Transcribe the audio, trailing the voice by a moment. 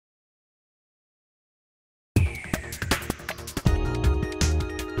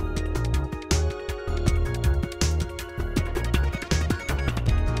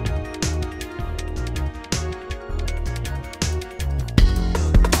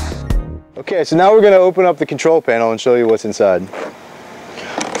Okay, so now we're going to open up the control panel and show you what's inside.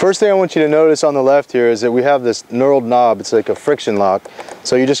 First thing I want you to notice on the left here is that we have this knurled knob. It's like a friction lock.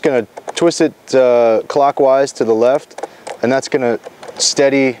 So you're just going to twist it clockwise to the left, and that's going to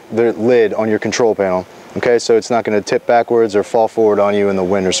steady the lid on your control panel. Okay, so it's not going to tip backwards or fall forward on you in the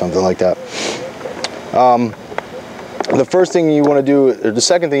wind or something like that. The first thing you want to do, or the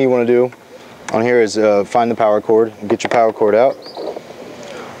second thing you want to do on here is find the power cord and get your power cord out.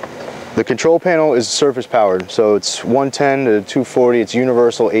 The control panel is surface powered, so it's 110 to 240. It's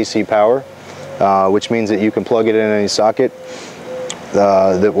universal AC power, which means that you can plug it in any socket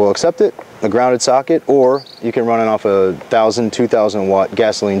that will accept it, a grounded socket, or you can run it off a 1,000, 2,000 watt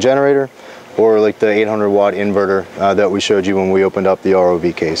gasoline generator, or like the 800 watt inverter that we showed you when we opened up the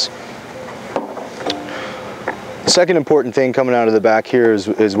ROV case. Second important thing coming out of the back here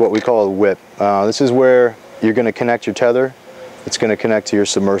is what we call a whip. This is where you're going to connect your tether. It's going to connect to your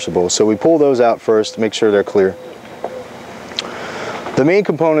submersible. So we pull those out first to make sure they're clear. The main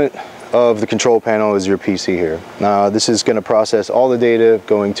component of the control panel is your PC here. This is going to process all the data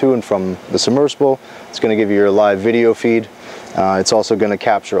going to and from the submersible. It's going to give you your live video feed. It's also going to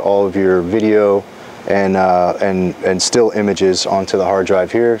capture all of your video and still images onto the hard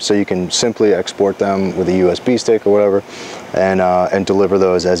drive here, so you can simply export them with a USB stick or whatever, and deliver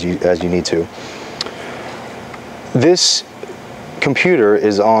those as you need to. This computer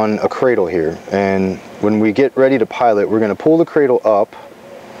is on a cradle here, and when we get ready to pilot, we're going to pull the cradle up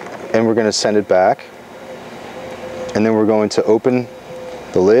and we're going to send it back, and then we're going to open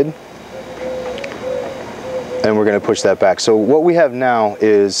the lid and we're going to push that back. So what we have now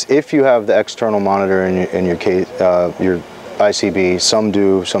is, if you have the external monitor in your case, your ICB, some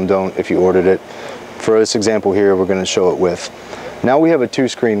do, some don't if you ordered it. For this example here, we're going to show it with. Now we have a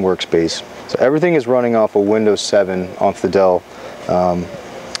 2-screen workspace. So everything is running off of Windows 7 off the Dell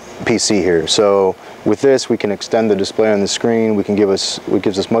PC here. So with this, we can extend the display on the screen. It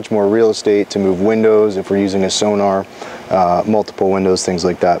gives us much more real estate to move windows if we're using a sonar, multiple windows, things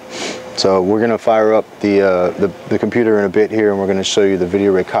like that. So we're going to fire up the computer in a bit here, and we're going to show you the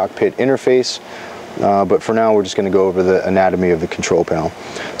VideoRay cockpit interface. But for now, we're just going to go over the anatomy of the control panel.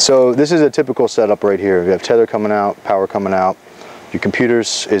 So this is a typical setup right here. You have tether coming out, power coming out. Your computer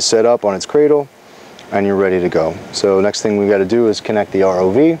is set up on its cradle, and you're ready to go. So next thing we got to do is connect the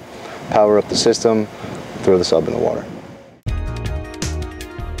ROV, power up the system, throw the sub in the water.